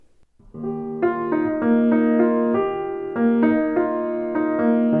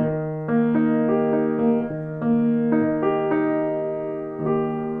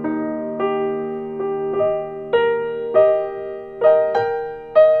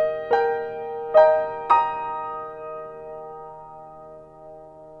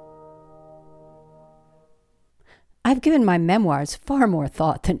I've given my memoirs far more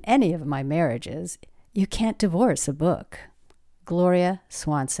thought than any of my marriages. You can't divorce a book. Gloria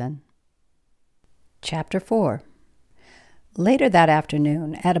Swanson. Chapter 4. Later that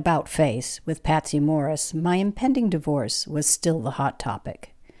afternoon, at About Face, with Patsy Morris, my impending divorce was still the hot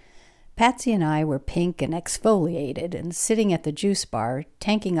topic. Patsy and I were pink and exfoliated and sitting at the juice bar,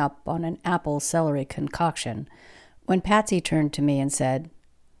 tanking up on an apple celery concoction, when Patsy turned to me and said,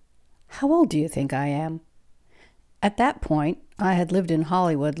 "How old do you think I am?" At that point, I had lived in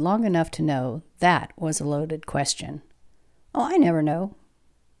Hollywood long enough to know that was a loaded question. "Oh, I never know."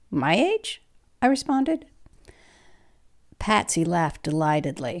 "My age?" I responded. Patsy laughed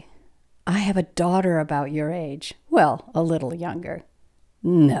delightedly. "I have a daughter about your age. Well, a little younger."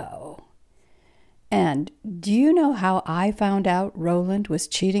 "No." "And do you know how I found out Roland was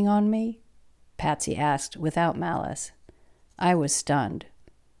cheating on me?" Patsy asked without malice. I was stunned.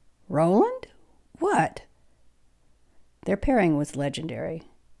 "Roland? What?" Their pairing was legendary.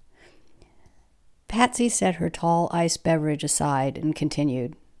 Patsy set her tall iced beverage aside and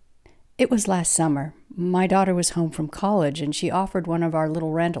continued. "It was last summer. My daughter was home from college, and she offered one of our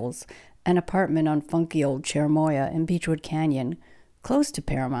little rentals, an apartment on funky old Cherimoya in Beechwood Canyon, close to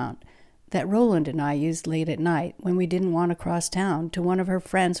Paramount, that Roland and I used late at night when we didn't want to cross town to one of her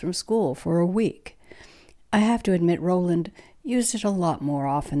friends from school for a week. I have to admit Roland used it a lot more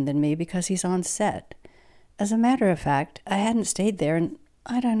often than me because he's on set. As a matter of fact, I hadn't stayed there in,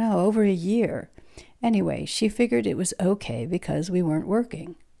 over a year. Anyway, she figured it was okay because we weren't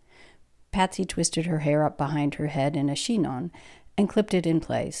working." Patsy twisted her hair up behind her head in a chignon and clipped it in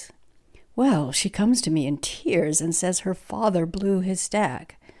place. "Well, she comes to me in tears and says her father blew his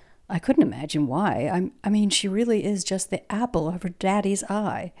stack. I couldn't imagine why. I mean, she really is just the apple of her daddy's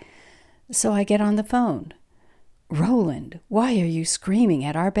eye. So I get on the phone. 'Roland, why are you screaming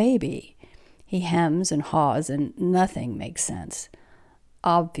at our baby?' He hems and haws, and nothing makes sense.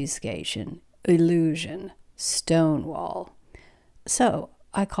 Obfuscation, illusion, stonewall. So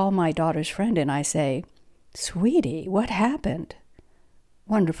I call my daughter's friend and I say, 'Sweetie, what happened?'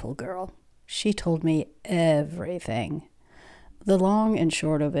 Wonderful girl. She told me everything. The long and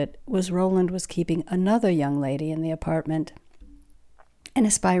short of it was Roland was keeping another young lady in the apartment, an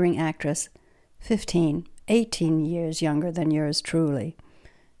aspiring actress, 15, 18 years younger than yours truly.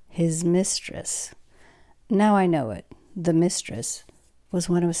 His mistress. Now I know it. The mistress was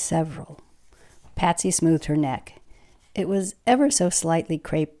one of several." Patsy smoothed her neck. It was ever so slightly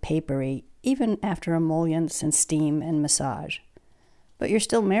crepe papery, even after emollients and steam and massage. "But you're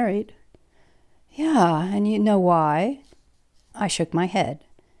still married." "Yeah, and you know why?" I shook my head.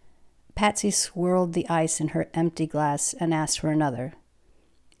 Patsy swirled the ice in her empty glass and asked for another.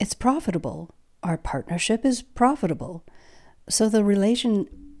 "It's profitable. Our partnership is profitable. So the relationship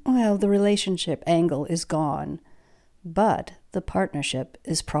angle is gone. But the partnership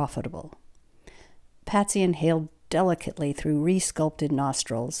is profitable." Patsy inhaled delicately through re-sculpted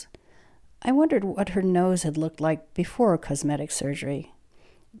nostrils. I wondered what her nose had looked like before cosmetic surgery.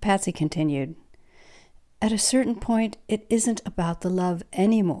 Patsy continued, "At a certain point, it isn't about the love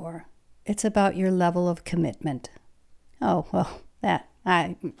anymore. It's about your level of commitment." "Oh, well,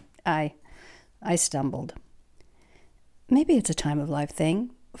 I stumbled. "Maybe it's a time-of-life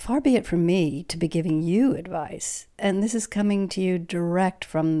thing. Far be it from me to be giving you advice. And this is coming to you direct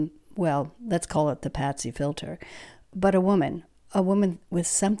from, well, let's call it the Patsy filter. But a woman with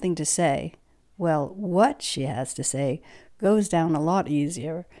something to say, well, what she has to say goes down a lot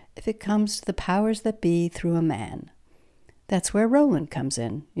easier if it comes to the powers that be through a man. That's where Roland comes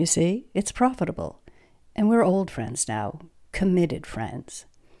in, you see? It's profitable. And we're old friends now, committed friends."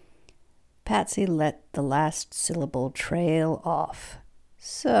 Patsy let the last syllable trail off.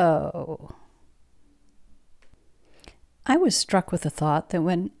 "So..." I was struck with the thought that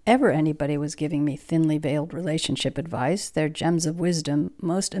whenever anybody was giving me thinly veiled relationship advice, their gems of wisdom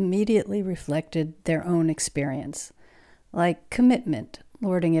most immediately reflected their own experience, like commitment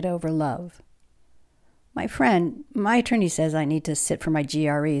lording it over love. My attorney says I need to sit for my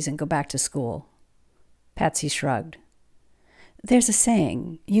GREs and go back to school." Patsy shrugged. "There's a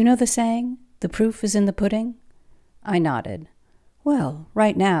saying. You know the saying? The proof is in the pudding?" I nodded. "Well,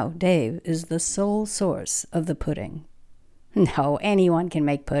 right now, Dave is the sole source of the pudding." "No, anyone can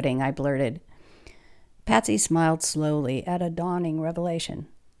make pudding," I blurted. Patsy smiled slowly at a dawning revelation.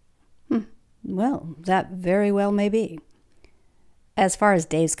 Well, that very well may be." "As far as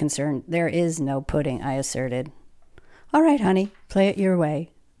Dave's concerned, there is no pudding," I asserted. "All right, honey, play it your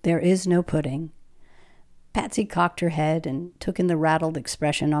way. There is no pudding." Patsy cocked her head and took in the rattled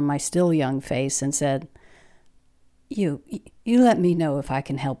expression on my still young face and said, You let me know if I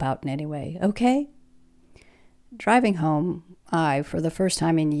can help out in any way, okay?" Driving home, I, for the first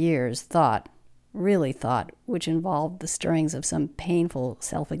time in years, really thought, which involved the stirrings of some painful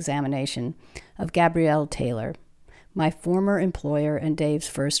self-examination, of Gabrielle Taylor, my former employer and Dave's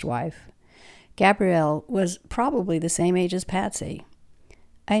first wife. Gabrielle was probably the same age as Patsy.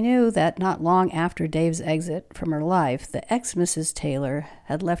 I knew that not long after Dave's exit from her life, the ex-Mrs. Taylor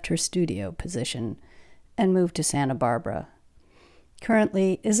had left her studio position and moved to Santa Barbara.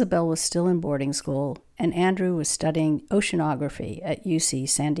 Currently, Isabel was still in boarding school, and Andrew was studying oceanography at UC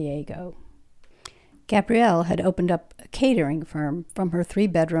San Diego. Gabrielle had opened up a catering firm from her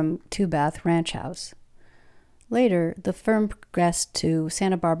 3-bedroom, 2-bath ranch house. Later, the firm progressed to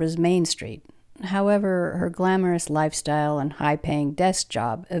Santa Barbara's Main Street. However, her glamorous lifestyle and high-paying desk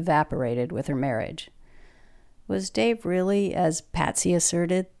job evaporated with her marriage. Was Dave really, as Patsy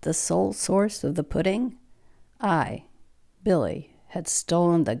asserted, the sole source of the pudding? I, Billy, had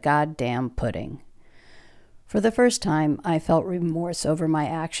stolen the goddamn pudding. For the first time, I felt remorse over my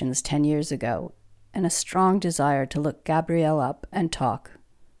actions 10 years ago, and a strong desire to look Gabrielle up and talk.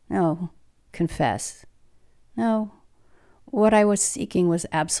 No, confess. No, what I was seeking was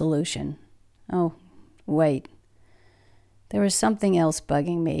absolution. Oh, wait. There was something else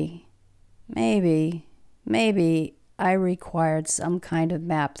bugging me. Maybe I required some kind of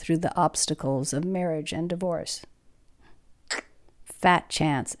map through the obstacles of marriage and divorce. Fat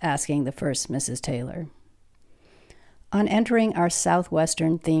chance asking the first Mrs. Taylor. On entering our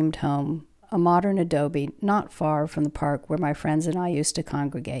southwestern-themed home, a modern adobe not far from the park where my friends and I used to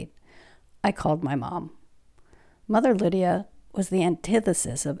congregate, I called my mom. Mother Lydia was the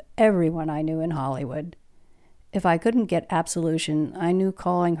antithesis of everyone I knew in Hollywood. If I couldn't get absolution, I knew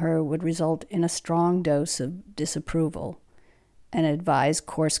calling her would result in a strong dose of disapproval, an advised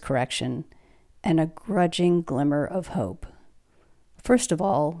course correction, and a grudging glimmer of hope. First of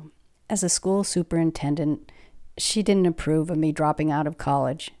all, as a school superintendent, she didn't approve of me dropping out of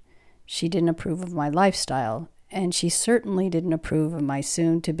college. She didn't approve of my lifestyle, and she certainly didn't approve of my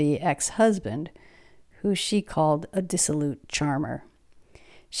soon-to-be ex-husband, who she called a dissolute charmer.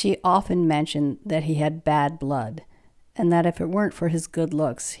 She often mentioned that he had bad blood, and that if it weren't for his good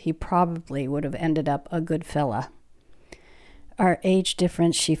looks, he probably would have ended up a good fella. Our age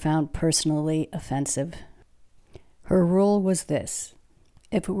difference she found personally offensive. Her rule was this: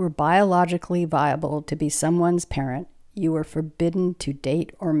 if it were biologically viable to be someone's parent, you were forbidden to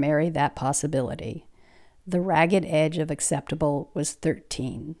date or marry that possibility. The ragged edge of acceptable was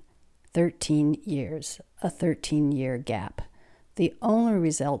 13. 13 years, a 13-year gap. The only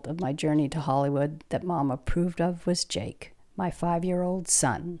result of my journey to Hollywood that Mom approved of was Jake, my 5-year-old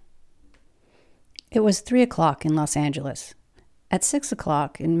son. It was 3 o'clock in Los Angeles. At 6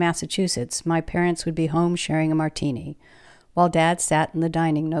 o'clock in Massachusetts, my parents would be home sharing a martini, while Dad sat in the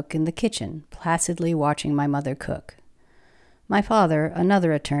dining nook in the kitchen, placidly watching my mother cook. My father,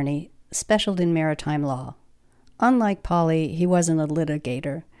 another attorney, specialed in maritime law. Unlike Polly, he wasn't a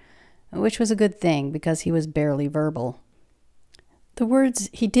litigator, which was a good thing because he was barely verbal. The words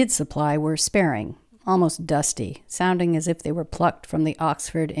he did supply were sparing, almost dusty, sounding as if they were plucked from the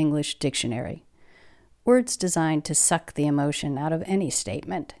Oxford English Dictionary. Words designed to suck the emotion out of any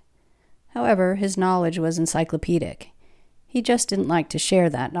statement. However, his knowledge was encyclopedic. He just didn't like to share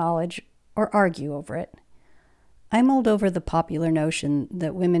that knowledge or argue over it. I mulled over the popular notion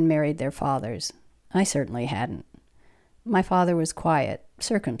that women married their fathers. I certainly hadn't. My father was quiet,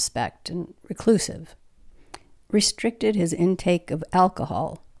 circumspect, and reclusive, restricted his intake of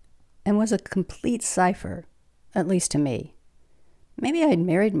alcohol, and was a complete cipher, at least to me. Maybe I'd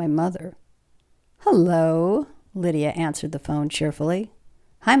married my mother. "Hello," Lydia answered the phone cheerfully.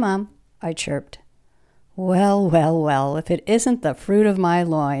 "Hi, Mom," I chirped. Well, if it isn't the fruit of my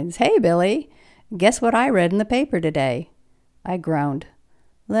loins. Hey, Billy, guess what I read in the paper today? I groaned.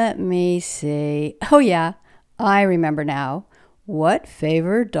 Let me see. Oh, yeah, I remember now. What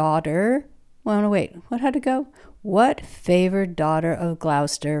favored daughter... Well, no, wait, what had to go? What favored daughter of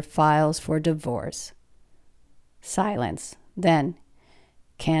Gloucester files for divorce? Silence. Then,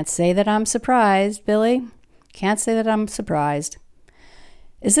 can't say that I'm surprised, Billy. Can't say that I'm surprised.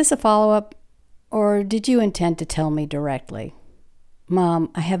 Is this a follow-up, or did you intend to tell me directly?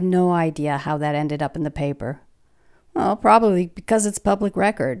 Mom, I have no idea how that ended up in the paper. Well, probably because it's public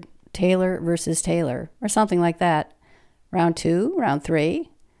record. Taylor versus Taylor, or something like that. Round 2, round 3.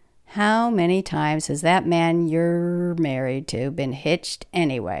 How many times has that man you're married to been hitched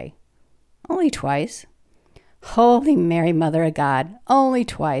anyway? Only twice. Holy Mary, Mother of God, only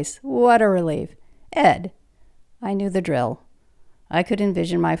twice. What a relief. Ed. I knew the drill. I could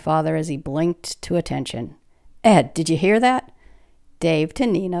envision my father as he blinked to attention. Ed, did you hear that? Dave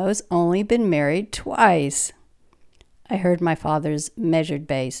Tonino's only been married twice. I heard my father's measured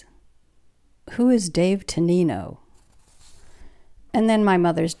bass. "Who is Dave Tonino?" And then my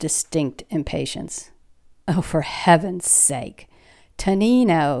mother's distinct impatience. "Oh, for heaven's sake!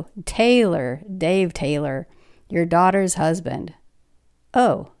 Tonino, Taylor, Dave Taylor, your daughter's husband."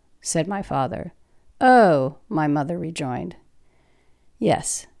 "Oh," said my father. "Oh," my mother rejoined.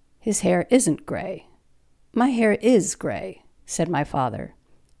 "Yes, his hair isn't gray." "My hair is gray," said my father.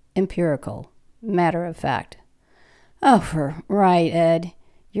 Empirical, matter of fact. "Oh, right, Ed.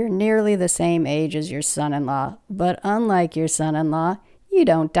 You're nearly the same age as your son-in-law, but unlike your son-in-law, you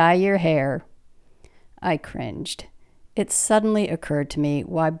don't dye your hair." I cringed. It suddenly occurred to me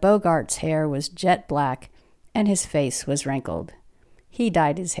why Bogart's hair was jet black and his face was wrinkled. He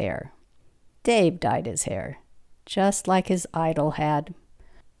dyed his hair. Dave dyed his hair, just like his idol had.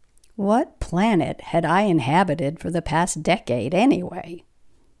 What planet had I inhabited for the past decade, anyway?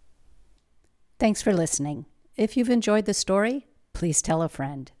 Thanks for listening. If you've enjoyed the story, please tell a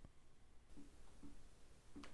friend.